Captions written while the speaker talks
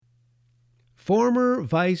Former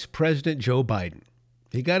Vice President Joe Biden.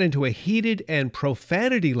 He got into a heated and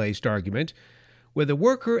profanity-laced argument with a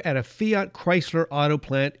worker at a Fiat Chrysler auto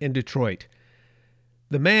plant in Detroit.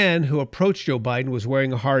 The man who approached Joe Biden was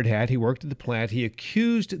wearing a hard hat. He worked at the plant. He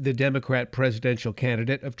accused the Democrat presidential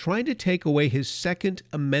candidate of trying to take away his Second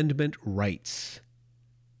Amendment rights.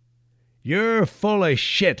 "You're full of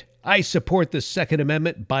shit. I support the Second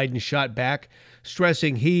Amendment," Biden shot back,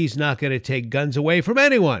 stressing he's not going to take guns away from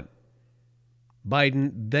anyone.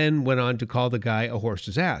 Biden then went on to call the guy a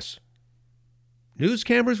horse's ass. News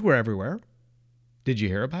cameras were everywhere. Did you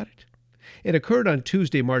hear about it? It occurred on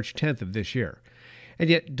Tuesday, March 10th of this year. And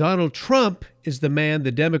yet Donald Trump is the man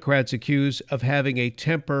the Democrats accuse of having a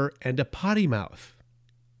temper and a potty mouth.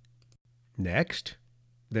 Next,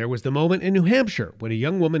 there was the moment in New Hampshire when a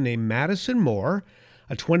young woman named Madison Moore,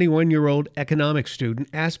 a 21-year-old economics student,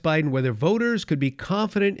 asked Biden whether voters could be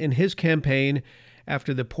confident in his campaign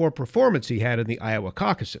after the poor performance he had in the Iowa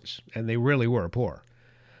caucuses, and they really were poor.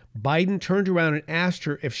 Biden turned around and asked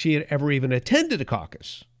her if she had ever even attended a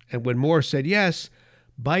caucus. And when Moore said yes,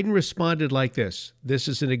 Biden responded like this. This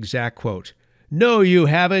is an exact quote. "No, you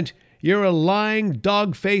haven't. You're a lying,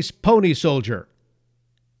 dog-faced pony soldier."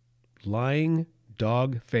 Lying,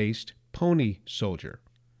 dog-faced pony soldier.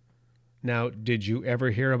 Now, did you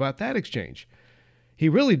ever hear about that exchange? He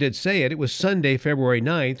really did say it. It was Sunday, February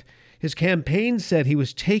 9th. His campaign said he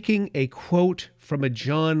was taking a quote from a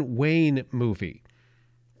John Wayne movie.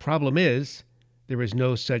 Problem is, there is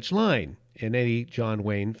no such line in any John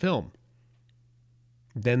Wayne film.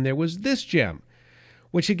 Then there was this gem,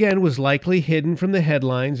 which again was likely hidden from the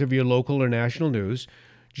headlines of your local or national news.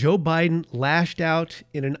 Joe Biden lashed out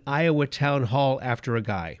in an Iowa town hall after a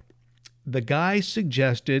guy. The guy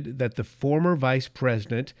suggested that the former vice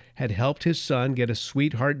president had helped his son get a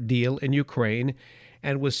sweetheart deal in Ukraine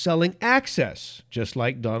and was selling access, just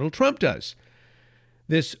like Donald Trump does.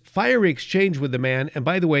 This fiery exchange with the man, and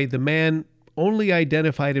by the way, the man only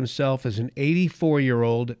identified himself as an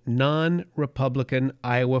 84-year-old non-Republican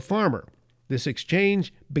Iowa farmer. This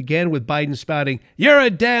exchange began with Biden spouting, "You're a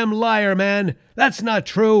damn liar, man. That's not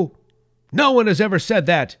true. No one has ever said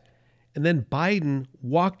that." And then Biden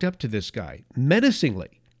walked up to this guy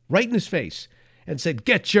menacingly, right in his face, and said,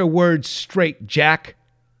 "Get your words straight, Jack."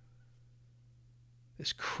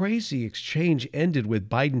 This crazy exchange ended with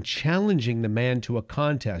Biden challenging the man to a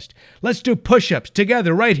contest. "Let's do push-ups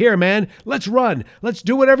together right here, man. Let's run. Let's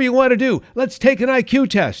do whatever you want to do. Let's take an IQ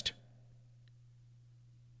test."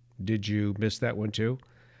 Did you miss that one too?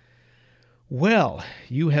 Well,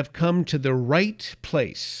 you have come to the right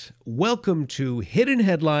place. Welcome to Hidden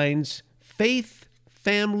Headlines, Faith,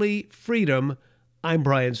 Family, Freedom. I'm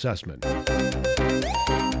Brian Sussman.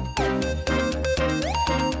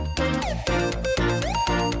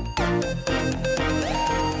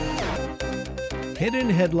 Hidden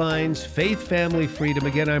Headlines, Faith, Family, Freedom.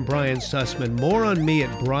 Again, I'm Brian Sussman. More on me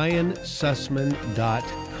at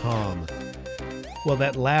briansussman.com. Well,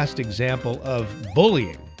 that last example of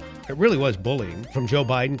bullying, it really was bullying, from Joe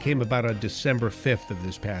Biden came about on December 5th of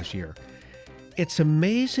this past year. It's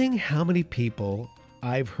amazing how many people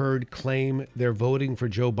I've heard claim they're voting for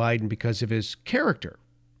Joe Biden because of his character.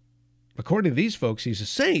 According to these folks, he's a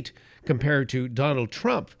saint compared to Donald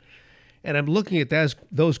Trump. And I'm looking at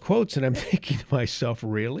those quotes and I'm thinking to myself,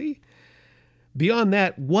 really? Beyond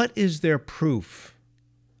that, what is their proof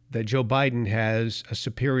that Joe Biden has a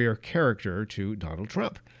superior character to Donald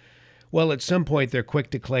Trump? Well, at some point, they're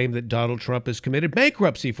quick to claim that Donald Trump has committed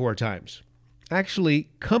bankruptcy 4 times.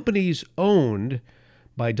 Actually, companies owned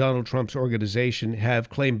by Donald Trump's organization have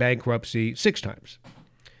claimed bankruptcy 6 times.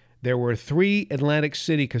 There were 3 Atlantic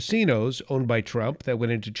City casinos owned by Trump that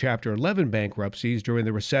went into Chapter 11 bankruptcies during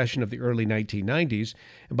the recession of the early 1990s.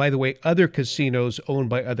 And by the way, other casinos owned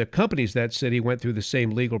by other companies that city went through the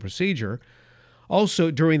same legal procedure.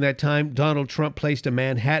 Also, during that time, Donald Trump placed a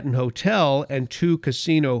Manhattan hotel and 2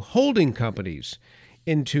 casino holding companies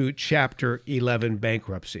into Chapter 11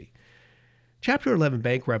 bankruptcy. Chapter 11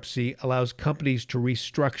 bankruptcy allows companies to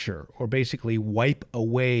restructure or basically wipe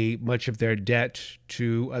away much of their debt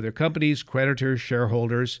to other companies, creditors,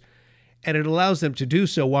 shareholders, and it allows them to do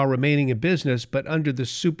so while remaining in business, but under the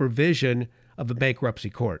supervision of a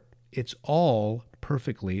bankruptcy court. It's all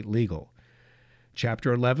perfectly legal.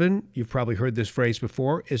 Chapter 11, you've probably heard this phrase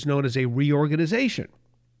before, is known as a reorganization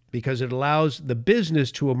because it allows the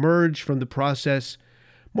business to emerge from the process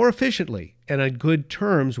more efficiently and on good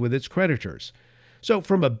terms with its creditors. So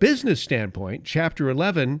from a business standpoint, Chapter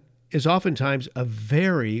 11 is oftentimes a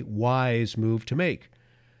very wise move to make.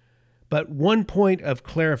 But one point of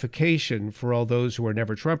clarification for all those who are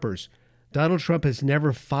never Trumpers, Donald Trump has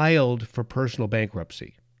never filed for personal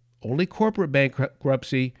bankruptcy. only corporate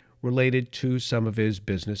bankruptcy related to some of his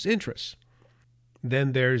business interests.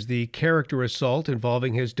 Then there's the character assault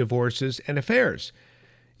involving his divorces and affairs.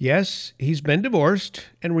 Yes, he's been divorced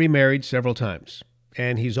and remarried several times,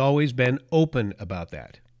 and he's always been open about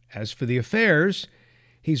that. As for the affairs,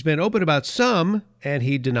 he's been open about some, and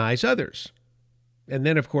he denies others. And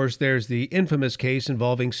then, of course, there's the infamous case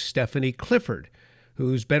involving Stephanie Clifford,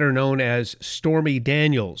 who's better known as Stormy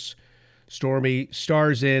Daniels. Stormy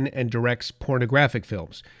stars in and directs pornographic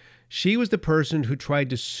films. She was the person who tried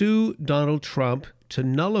to sue Donald Trump to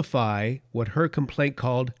nullify what her complaint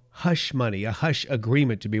called hush money, a hush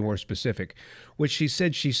agreement to be more specific, which she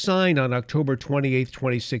said she signed on October 28,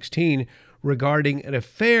 2016, regarding an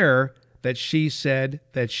affair that she said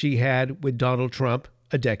that she had with Donald Trump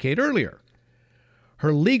a decade earlier.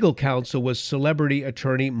 Her legal counsel was celebrity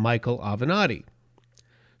attorney Michael Avenatti.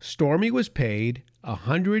 Stormy was paid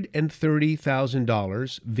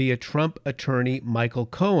 $130,000 via Trump attorney Michael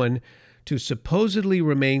Cohen to supposedly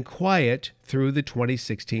remain quiet through the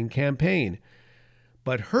 2016 campaign.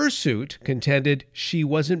 But her suit contended she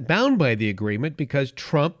wasn't bound by the agreement because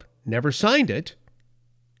Trump never signed it,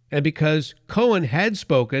 and because Cohen had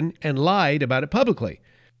spoken and lied about it publicly.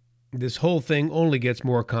 This whole thing only gets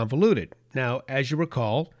more convoluted. Now, as you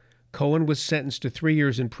recall, Cohen was sentenced to 3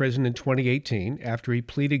 years in prison in 2018 after he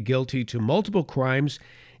pleaded guilty to multiple crimes,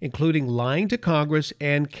 including lying to Congress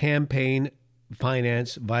and campaign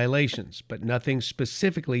finance violations, but nothing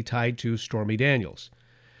specifically tied to Stormy Daniels.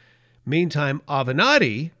 Meantime,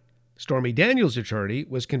 Avenatti, Stormy Daniels' attorney,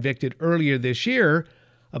 was convicted earlier this year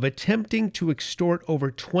of attempting to extort over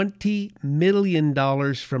 $20 million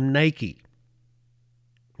from Nike.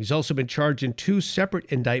 He's also been charged in 2 separate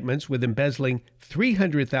indictments with embezzling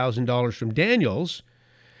 $300,000 from Daniels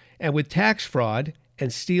and with tax fraud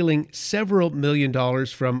and stealing several million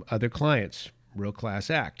dollars from other clients. Real class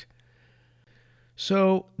act.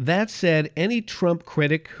 So, that said, any Trump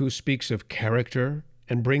critic who speaks of character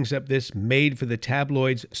and brings up this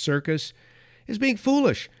made-for-the-tabloids circus is being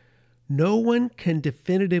foolish. No one can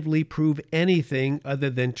definitively prove anything other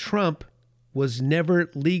than Trump was never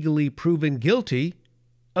legally proven guilty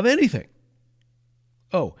of anything.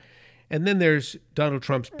 Oh, and then there's Donald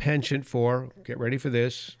Trump's penchant for, get ready for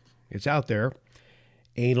this, it's out there,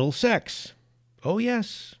 anal sex. Oh,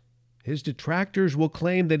 yes. His detractors will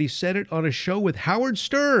claim that he said it on a show with Howard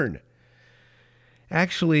Stern.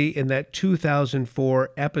 Actually, in that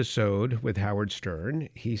 2004 episode with Howard Stern,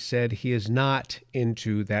 he said he is not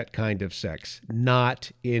into that kind of sex.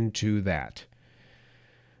 Not into that.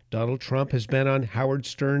 Donald Trump has been on Howard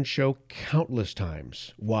Stern's show countless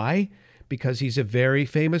times. Why? Because he's a very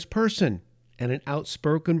famous person and an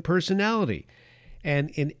outspoken personality. And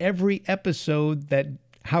in every episode that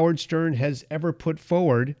Howard Stern has ever put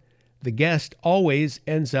forward, the guest always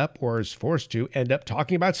ends up, or is forced to end up,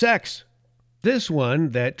 talking about sex. This one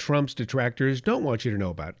that Trump's detractors don't want you to know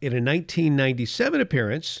about. In a 1997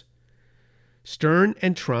 appearance, Stern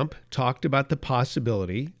and Trump talked about the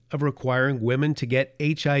possibility of requiring women to get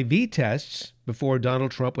HIV tests before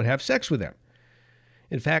Donald Trump would have sex with them.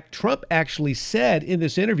 In fact, Trump actually said in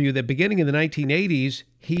this interview that beginning in the 1980s,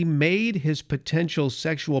 he made his potential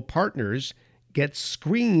sexual partners get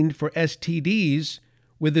screened for STDs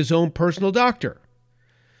with his own personal doctor.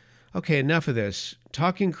 Okay, enough of this.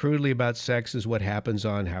 Talking crudely about sex is what happens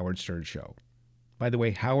on Howard Stern's show. By the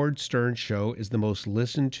way, Howard Stern's show is the most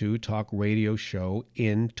listened to talk radio show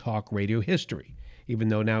in talk radio history. Even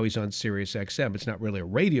though now he's on Sirius XM. It's not really a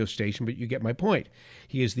radio station, but you get my point.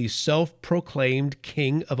 He is the self-proclaimed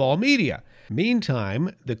king of all media.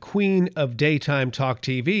 Meantime, the queen of daytime talk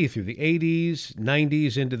TV through the 80s,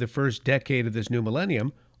 90s, into the first decade of this new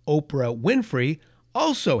millennium, Oprah Winfrey,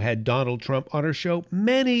 also had Donald Trump on her show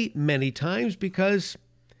many, many times because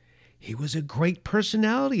he was a great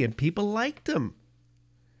personality and people liked him.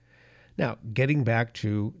 Now, getting back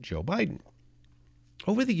to Joe Biden.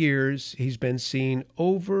 Over the years, he's been seen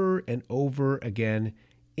over and over again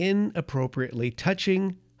inappropriately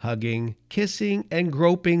touching, hugging, kissing, and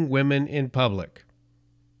groping women in public.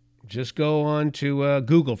 Just go on to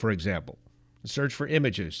Google, for example. Search for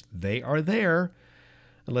images. They are there.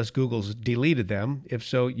 Unless Google's deleted them. If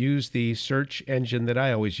so, use the search engine that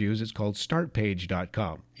I always use. It's called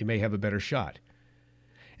startpage.com. You may have a better shot.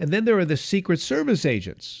 And then there are the Secret Service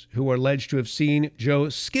agents who are alleged to have seen Joe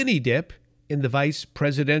skinny dip in the vice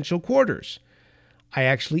presidential quarters. I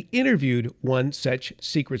actually interviewed one such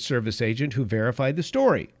Secret Service agent who verified the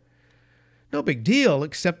story. No big deal,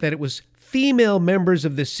 except that it was female members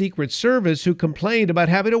of the Secret Service who complained about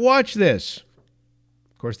having to watch this.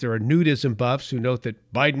 Of course, there are nudism buffs who note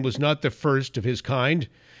that Biden was not the first of his kind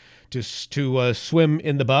to swim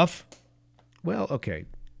in the Buff? Well, okay.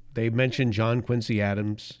 They mentioned John Quincy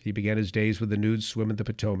Adams. He began his days with a nude swim in the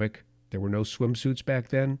Potomac. There were no swimsuits back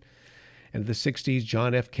then. And in the 60s,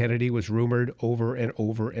 John F. Kennedy was rumored over and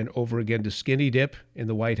over and over again to skinny dip in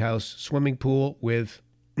the White House swimming pool with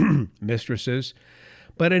mistresses.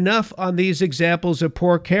 But enough on these examples of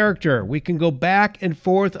poor character. We can go back and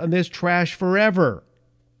forth on this trash forever.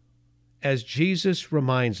 As Jesus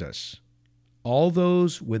reminds us, all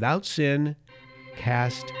those without sin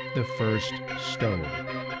cast the first stone.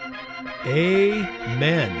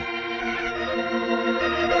 Amen.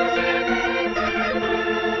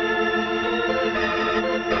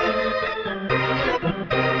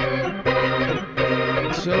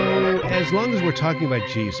 So, as long as we're talking about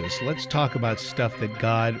Jesus, let's talk about stuff that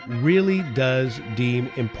God really does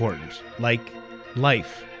deem important, like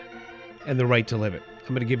life and the right to live it. I'm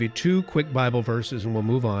going to give you 2 quick Bible verses and we'll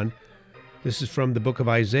move on. This is from the book of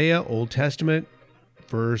Isaiah, Old Testament,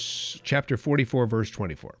 chapter 44, verse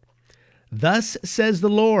 24. Thus says the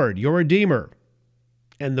Lord, your Redeemer,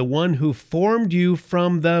 and the one who formed you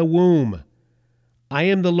from the womb. I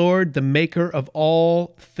am the Lord, the maker of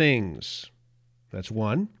all things. That's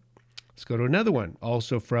one. Let's go to another one,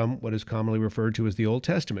 also from what is commonly referred to as the Old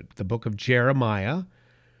Testament, the book of Jeremiah,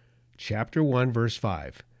 chapter 1, verse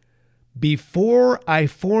 5. Before I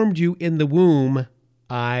formed you in the womb,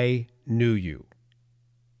 I knew you.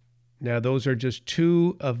 Now, those are just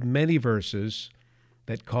 2 of many verses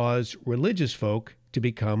that cause religious folk to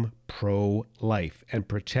become pro-life and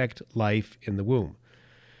protect life in the womb.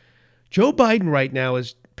 Joe Biden right now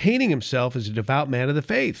is painting himself as a devout man of the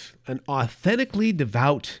faith, an authentically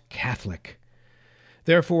devout Catholic.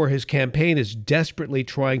 Therefore, his campaign is desperately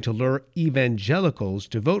trying to lure evangelicals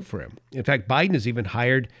to vote for him. In fact, Biden has even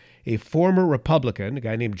hired a former Republican, a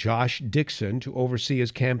guy named Josh Dixon, to oversee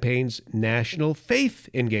his campaign's national faith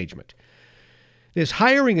engagement. This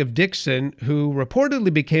hiring of Dixon, who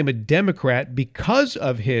reportedly became a Democrat because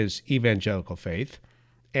of his evangelical faith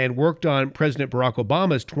and worked on President Barack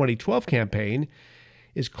Obama's 2012 campaign,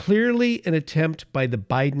 is clearly an attempt by the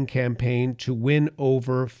Biden campaign to win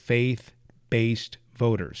over faith-based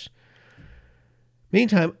voters.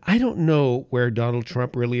 Meantime, I don't know where Donald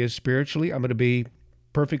Trump really is spiritually. I'm going to be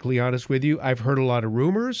perfectly honest with you. I've heard a lot of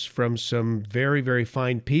rumors from some very, very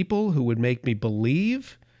fine people who would make me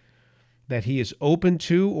believe that he is open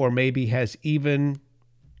to or maybe has even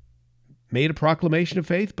made a proclamation of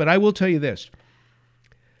faith. But I will tell you this.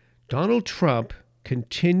 Donald Trump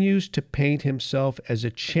continues to paint himself as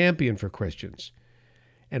a champion for Christians,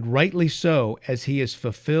 and rightly so, as he has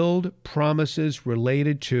fulfilled promises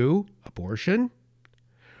related to abortion,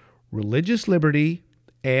 religious liberty,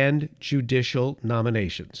 and judicial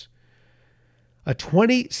nominations. A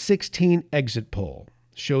 2016 exit poll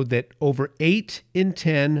showed that over 8 in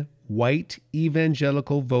 10 white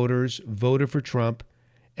evangelical voters voted for Trump,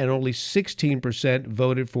 and only 16%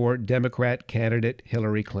 voted for Democrat candidate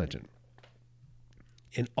Hillary Clinton.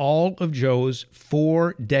 In all of Joe's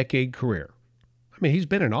 4-decade career, I mean, he's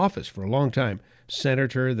been in office for a long time,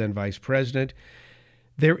 senator, then vice president,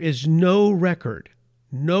 there is no record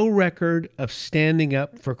of standing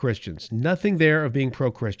up for Christians, nothing there of being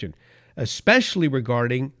pro-Christian, especially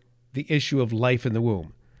regarding the issue of life in the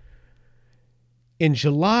womb. In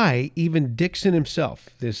July, even Dixon himself,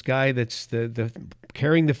 this guy that's the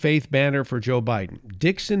carrying the faith banner for Joe Biden,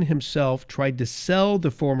 Dixon himself tried to sell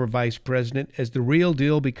the former vice president as the real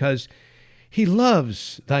deal because he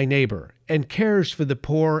loves thy neighbor and cares for the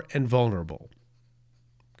poor and vulnerable.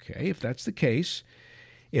 Okay, if that's the case,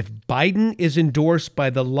 if Biden is endorsed by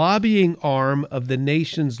the lobbying arm of the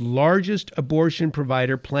nation's largest abortion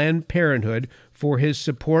provider, Planned Parenthood, for his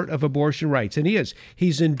support of abortion rights, and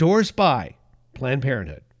he's endorsed by Planned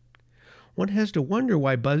Parenthood, one has to wonder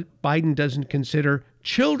why Biden doesn't consider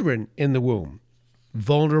children in the womb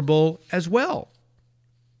vulnerable as well.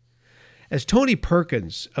 As Tony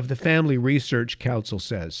Perkins of the Family Research Council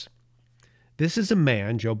says, this is a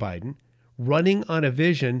man, Joe Biden, running on a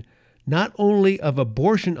vision not only of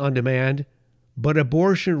abortion on demand, but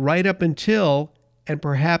abortion right up until and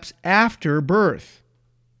perhaps after birth.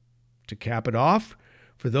 To cap it off,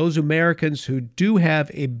 for those Americans who do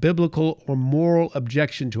have a biblical or moral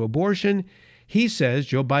objection to abortion,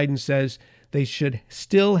 Joe Biden says, they should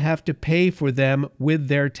still have to pay for them with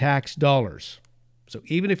their tax dollars. So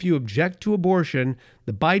even if you object to abortion,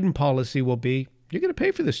 the Biden policy will be, you're going to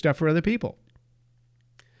pay for this stuff for other people.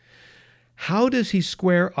 How does he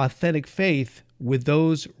square authentic faith with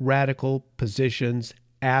those radical positions,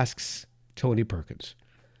 asks Tony Perkins.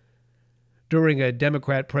 During a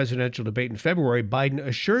Democrat presidential debate in February, Biden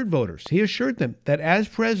assured voters, he assured them that as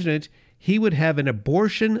president, he would have an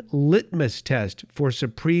abortion litmus test for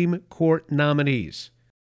Supreme Court nominees.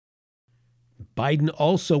 Biden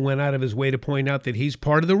also went out of his way to point out that he's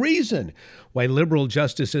part of the reason why liberal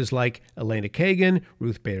justices like Elena Kagan,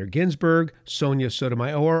 Ruth Bader Ginsburg, Sonia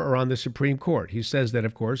Sotomayor are on the Supreme Court. He says that,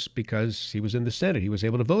 of course, because he was in the Senate, he was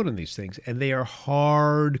able to vote on these things, and they are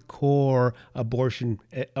hardcore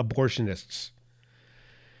abortionists.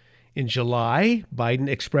 In July, Biden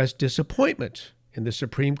expressed disappointment in the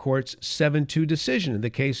Supreme Court's 7-2 decision in the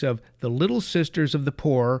case of the Little Sisters of the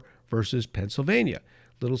Poor versus Pennsylvania.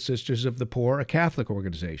 Little Sisters of the Poor, a Catholic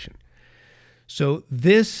organization. So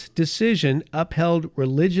this decision upheld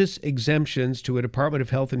religious exemptions to a Department of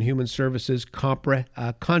Health and Human Services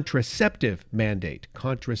contraceptive mandate.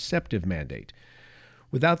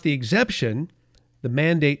 Without the exemption, the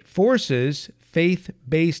mandate forces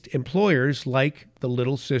faith-based employers like the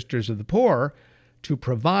Little Sisters of the Poor to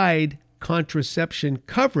provide contraception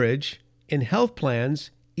coverage in health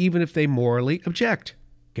plans, even if they morally object.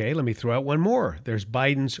 Okay, let me throw out one more. There's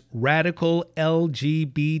Biden's radical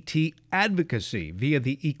LGBT advocacy via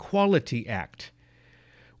the Equality Act,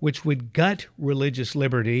 which would gut religious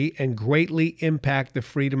liberty and greatly impact the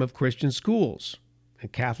freedom of Christian schools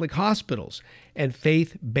and Catholic hospitals and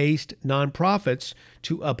faith-based nonprofits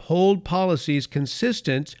to uphold policies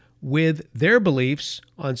consistent with their beliefs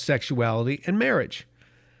on sexuality and marriage.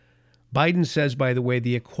 Biden says, by the way,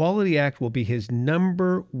 the Equality Act will be his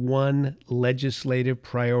number one legislative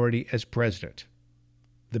priority as president.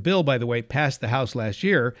 The bill, by the way, passed the House last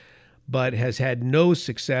year, but has had no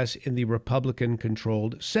success in the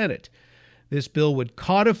Republican-controlled Senate. This bill would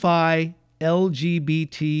codify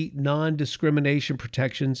LGBT non-discrimination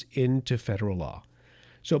protections into federal law.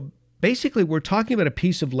 So basically, we're talking about a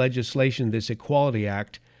piece of legislation, this Equality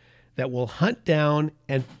Act, that will hunt down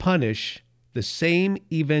and punish the same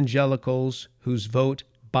evangelicals whose vote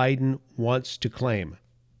Biden wants to claim.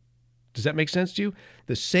 Does that make sense to you?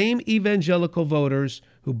 The same evangelical voters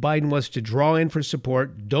who Biden wants to draw in for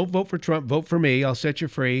support, don't vote for Trump, vote for me, I'll set you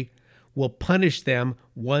free, will punish them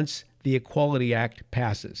once the Equality Act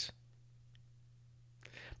passes.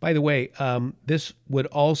 By the way, this would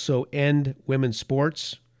also end women's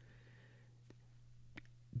sports,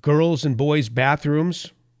 girls' and boys'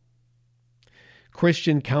 bathrooms,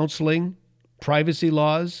 Christian counseling, privacy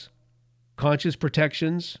laws, conscience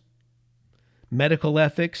protections, medical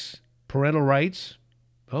ethics, parental rights.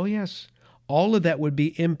 Oh, yes. All of that would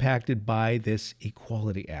be impacted by this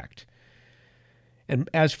Equality Act. And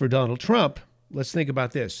as for Donald Trump, let's think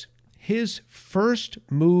about this. His first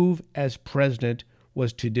move as president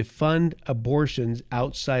was to defund abortions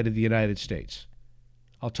outside of the United States.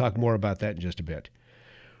 I'll talk more about that in just a bit.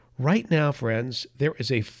 Right now, friends, there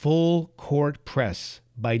is a full court press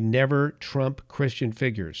by never Trump Christian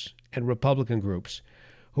figures and Republican groups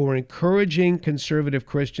who are encouraging conservative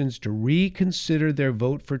Christians to reconsider their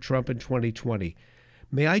vote for Trump in 2020.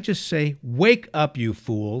 May I just say, wake up, you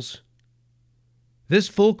fools. This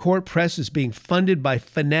full court press is being funded by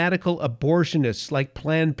fanatical abortionists like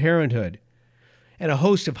Planned Parenthood and a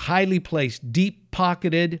host of highly placed,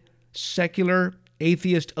 deep-pocketed, secular,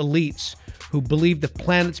 atheist elites who believe the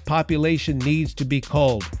planet's population needs to be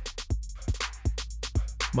culled.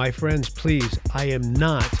 My friends, please, I am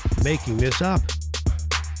not making this up.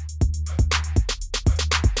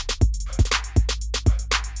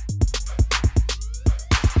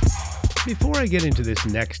 Before I get into this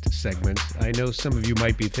next segment, I know some of you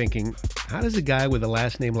might be thinking, how does a guy with a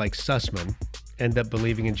last name like Sussman end up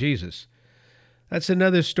believing in Jesus? That's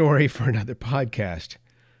another story for another podcast.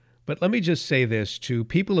 But let me just say this to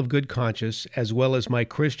people of good conscience, as well as my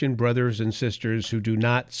Christian brothers and sisters who do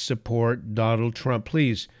not support Donald Trump.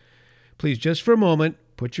 Please, just for a moment,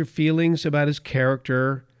 put your feelings about his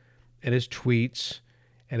character and his tweets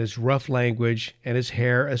and his rough language and his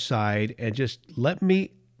hair aside, and just let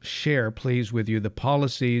me share, please, with you the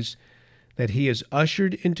policies that he has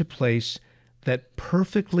ushered into place that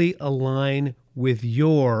perfectly align with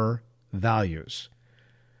your values.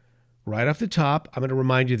 Right off the top, I'm going to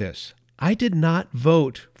remind you this. I did not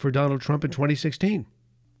vote for Donald Trump in 2016.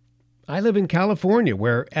 I live in California,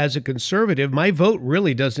 where, as a conservative, my vote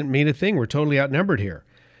really doesn't mean a thing. We're totally outnumbered here.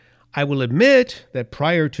 I will admit that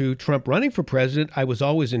prior to Trump running for president, I was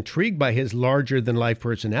always intrigued by his larger-than-life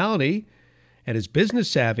personality and his business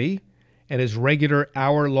savvy and his regular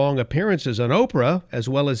hour-long appearances on Oprah, as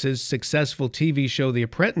well as his successful TV show, The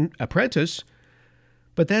Apprentice.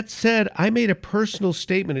 But that said, I made a personal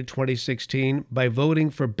statement in 2016 by voting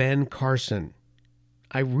for Ben Carson.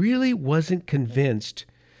 I really wasn't convinced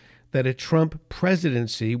that a Trump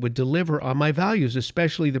presidency would deliver on my values,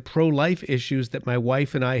 especially the pro-life issues that my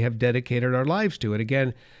wife and I have dedicated our lives to. And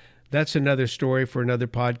again, That's another story for another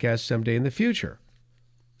podcast someday in the future.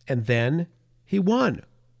 And then he won.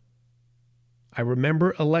 I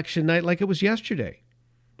remember election night like it was yesterday.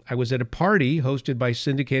 I was at a party hosted by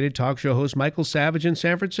syndicated talk show host Michael Savage in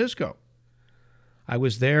San Francisco. I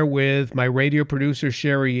was there with my radio producer,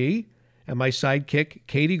 Sherry Yee, and my sidekick,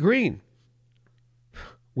 Katie Green.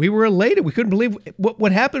 We were elated. We couldn't believe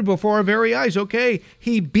what happened before our very eyes. Okay,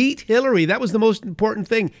 he beat Hillary. That was the most important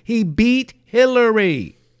thing. He beat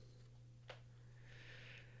Hillary.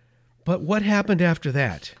 But what happened after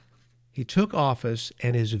that? He took office,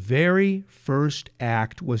 and his very first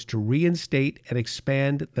act was to reinstate and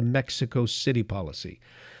expand the Mexico City policy.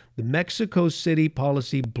 The Mexico City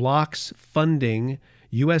policy blocks funding,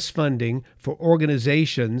 U.S. funding, for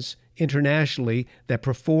organizations internationally that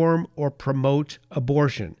perform or promote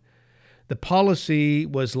abortion. The policy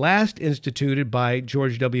was last instituted by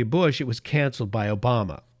George W. Bush. It was canceled by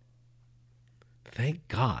Obama. Thank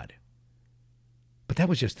God. But that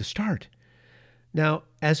was just the start. Now,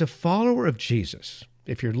 as a follower of Jesus,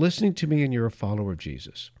 if you're listening to me and you're a follower of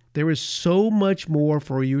Jesus, there is so much more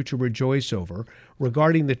for you to rejoice over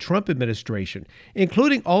regarding the Trump administration,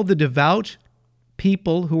 including all the devout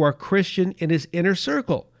people who are Christian in his inner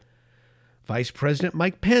circle. Vice President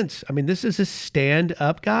Mike Pence. I mean, this is a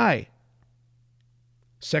stand-up guy.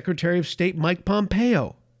 Secretary of State Mike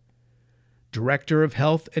Pompeo. Director of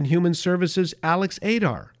Health and Human Services Alex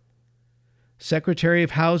Adar. Secretary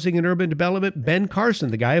of Housing and Urban Development Ben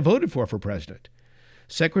Carson, the guy I voted for president.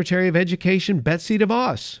 Secretary of Education Betsy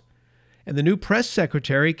DeVos. And the new press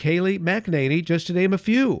secretary Kayleigh McEnany, just to name a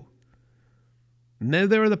few. And then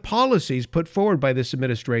there are the policies put forward by this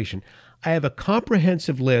administration. I have a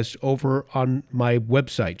comprehensive list over on my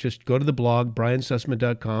website. Just go to the blog,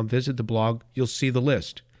 briansussman.com, visit the blog. You'll see the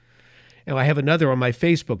list. And I have another on my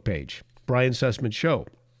Facebook page, Brian Sussman Show.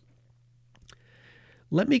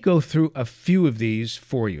 Let me go through a few of these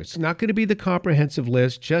for you. It's not going to be the comprehensive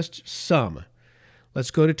list, just some.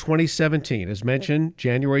 Let's go to 2017. As mentioned,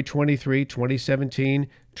 January 23, 2017,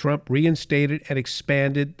 Trump reinstated and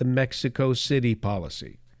expanded the Mexico City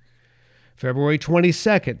policy. February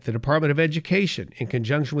 22nd, the Department of Education, in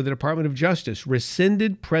conjunction with the Department of Justice,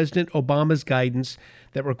 rescinded President Obama's guidance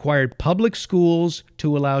that required public schools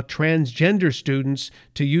to allow transgender students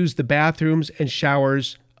to use the bathrooms and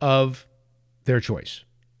showers of their choice.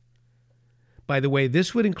 By the way,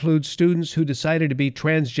 this would include students who decided to be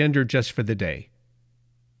transgender just for the day.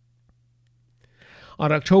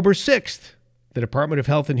 On October 6th, the Department of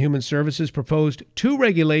Health and Human Services proposed 2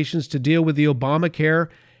 regulations to deal with the Obamacare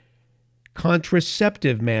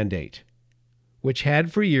contraceptive mandate, which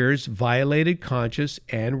had for years violated conscious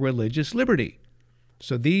and religious liberty.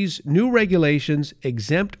 So these new regulations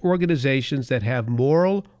exempt organizations that have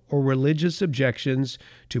moral or religious objections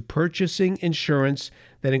to purchasing insurance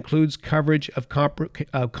that includes coverage of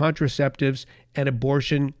contraceptives and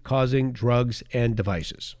abortion-causing drugs and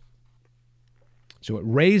devices. So it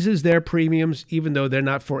raises their premiums even though they're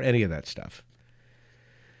not for any of that stuff.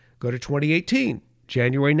 Go to 2018.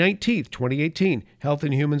 January 19th, 2018, Health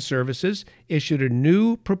and Human Services issued a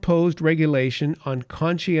new proposed regulation on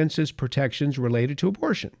conscientious protections related to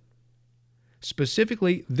abortion.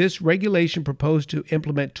 Specifically, this regulation proposed to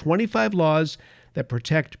implement 25 laws that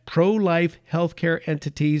protect pro-life healthcare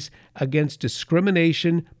entities against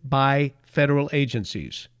discrimination by federal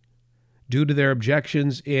agencies due to their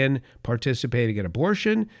objections in participating in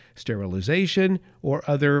abortion, sterilization, or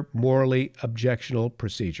other morally objectionable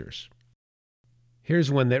procedures.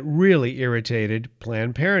 Here's one that really irritated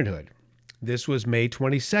Planned Parenthood. This was May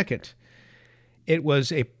 22nd. It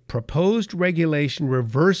was a proposed regulation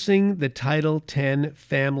reversing the Title X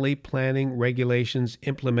family planning regulations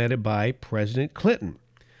implemented by President Clinton.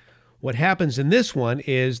 What happens in this one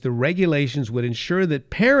is the regulations would ensure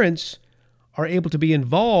that parents are able to be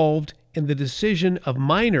involved in the decision of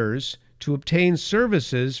minors to obtain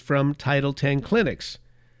services from Title X clinics,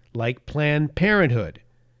 like Planned Parenthood.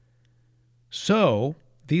 So,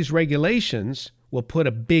 these regulations will put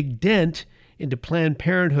a big dent into Planned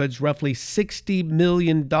Parenthood's roughly $60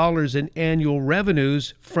 million in annual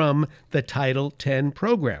revenues from the Title X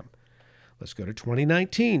program. Let's go to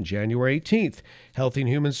 2019, January 18th. Health and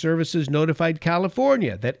Human Services notified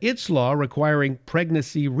California that its law requiring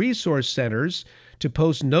pregnancy resource centers to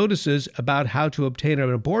post notices about how to obtain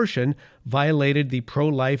an abortion violated the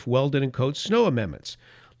pro-life Weldon and Coates Snow amendments.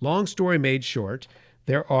 Long story made short,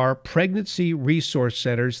 there are pregnancy resource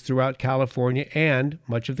centers throughout California and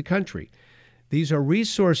much of the country. These are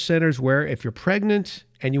resource centers where if you're pregnant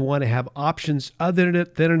and you want to have options other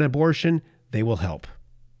than an abortion, they will help.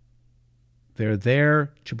 They're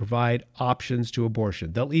there to provide options to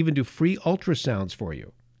abortion. They'll even do free ultrasounds for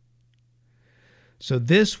you. So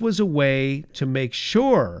this was a way to make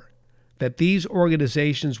sure that these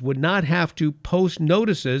organizations would not have to post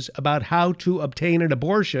notices about how to obtain an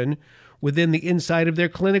abortion within the inside of their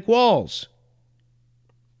clinic walls.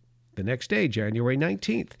 The next day, January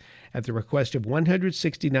 19th, at the request of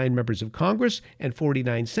 169 members of Congress and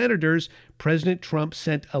 49 senators, President Trump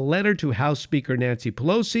sent a letter to House Speaker Nancy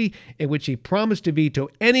Pelosi in which he promised to veto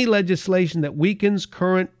any legislation that weakens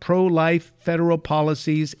current pro-life federal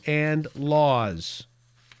policies and laws.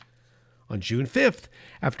 On June 5th,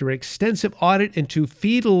 after an extensive audit into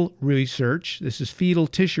fetal research, this is fetal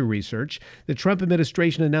tissue research, the Trump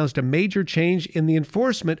administration announced a major change in the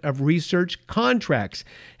enforcement of research contracts.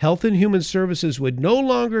 Health and Human Services would no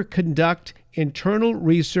longer conduct internal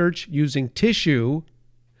research using tissue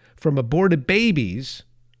from aborted babies,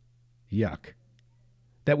 yuck,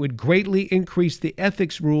 that would greatly increase the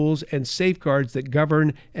ethics rules and safeguards that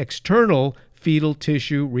govern external fetal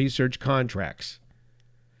tissue research contracts.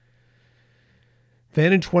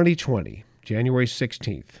 Then in 2020, January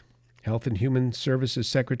 16th, Health and Human Services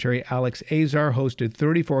Secretary Alex Azar hosted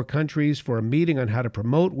 34 countries for a meeting on how to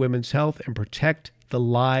promote women's health and protect the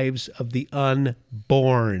lives of the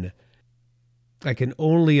unborn. I can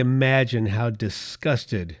only imagine how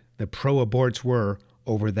disgusted the pro-aborts were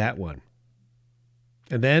over that one.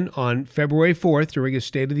 And then on February 4th, during his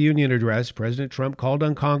State of the Union address, President Trump called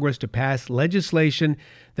on Congress to pass legislation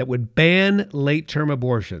that would ban late-term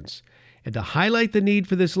abortions. And to highlight the need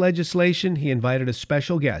for this legislation, he invited a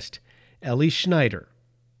special guest, Ellie Schneider,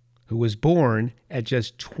 who was born at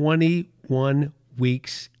just 21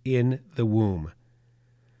 weeks in the womb.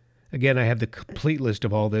 Again, I have the complete list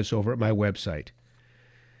of all this over at my website.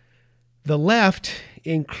 The left,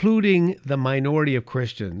 including the minority of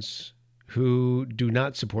Christians who do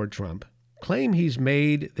not support Trump, claim he's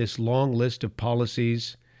made this long list of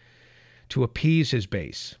policies to appease his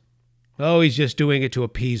base. Oh, he's just doing it to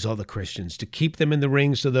appease all the Christians, to keep them in the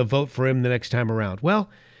ring so they'll vote for him the next time around.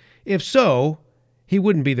 Well, if so, he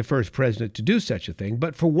wouldn't be the first president to do such a thing.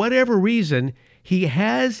 But for whatever reason, he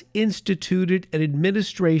has instituted an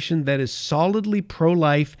administration that is solidly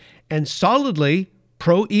pro-life and solidly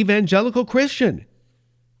pro-evangelical Christian.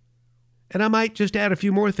 And I might just add a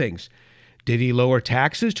few more things. Did he lower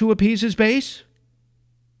taxes to appease his base?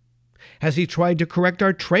 Has he tried to correct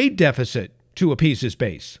our trade deficit to appease his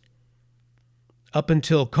base? Up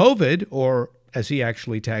until COVID, or as he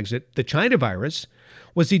actually tags it, the China virus,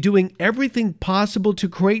 was he doing everything possible to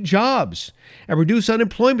create jobs and reduce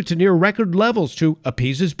unemployment to near record levels to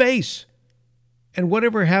appease his base? And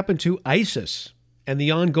whatever happened to ISIS and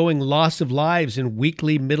the ongoing loss of lives in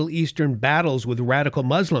weekly Middle Eastern battles with radical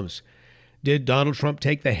Muslims? Did Donald Trump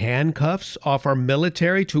take the handcuffs off our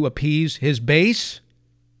military to appease his base?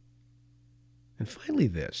 And finally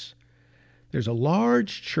this. There's a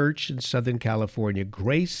large church in Southern California,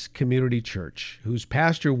 Grace Community Church, whose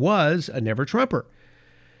pastor was a never-Trumper.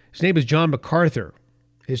 His name is John MacArthur.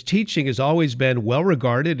 His teaching has always been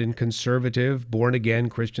well-regarded in conservative, born-again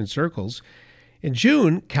Christian circles. In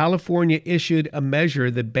June, California issued a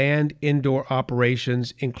measure that banned indoor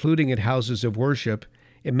operations, including at houses of worship,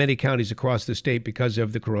 in many counties across the state because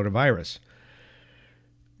of the coronavirus.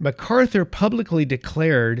 MacArthur publicly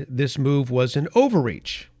declared this move was an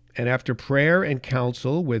overreach. And after prayer and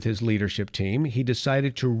counsel with his leadership team, he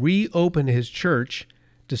decided to reopen his church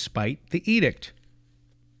despite the edict.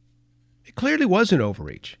 It clearly was an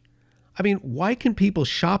overreach. I mean, why can people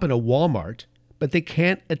shop in a Walmart, but they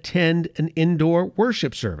can't attend an indoor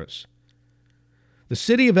worship service? The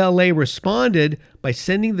city of LA responded by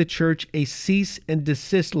sending the church a cease and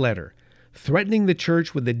desist letter, threatening the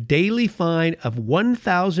church with a daily fine of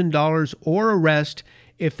 $1,000 or arrest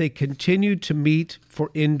if they continued to meet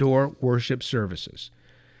for indoor worship services.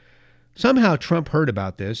 Somehow Trump heard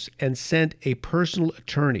about this and sent a personal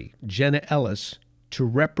attorney, Jenna Ellis, to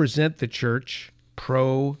represent the church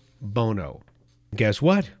pro bono. Guess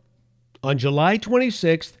what? On July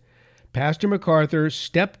 26th, Pastor MacArthur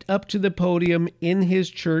stepped up to the podium in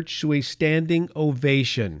his church to a standing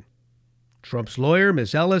ovation. Trump's lawyer,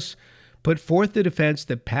 Ms. Ellis, put forth the defense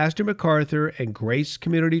that Pastor MacArthur and Grace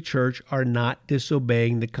Community Church are not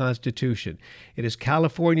disobeying the Constitution. It is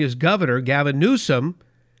California's Governor, Gavin Newsom,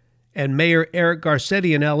 and Mayor Eric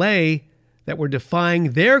Garcetti in L.A. that were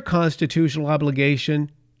defying their constitutional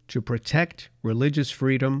obligation to protect religious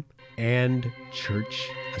freedom and church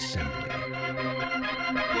assembly.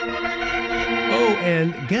 Oh,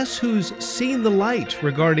 and guess who's seen the light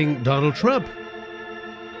regarding Donald Trump?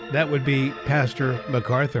 That would be Pastor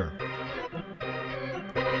MacArthur.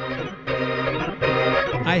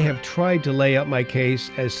 I have tried to lay out my case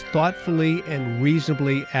as thoughtfully and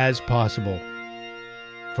reasonably as possible.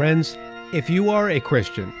 Friends, If you are a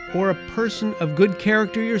Christian or a person of good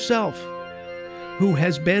character yourself who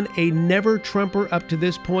has been a never-Trumper up to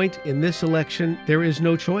this point in this election, there is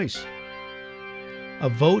no choice. A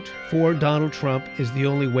vote for Donald Trump is the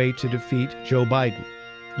only way to defeat Joe Biden.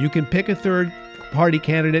 You can pick a third-party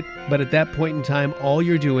candidate, but at that point in time, all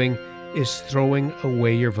you're doing is throwing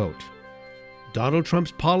away your vote. Donald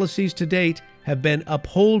Trump's policies to date have been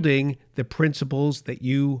upholding the principles that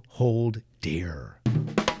you hold dear.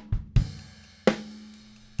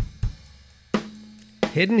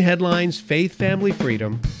 Hidden Headlines, Faith, Family,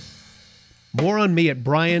 Freedom. More on me at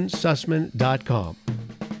briansussman.com.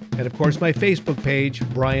 And of course, my Facebook page,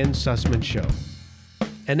 Brian Sussman Show.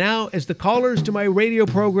 And now, as the callers to my radio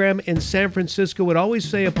program in San Francisco would always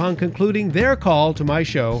say upon concluding their call to my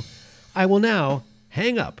show, I will now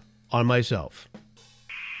hang up on myself.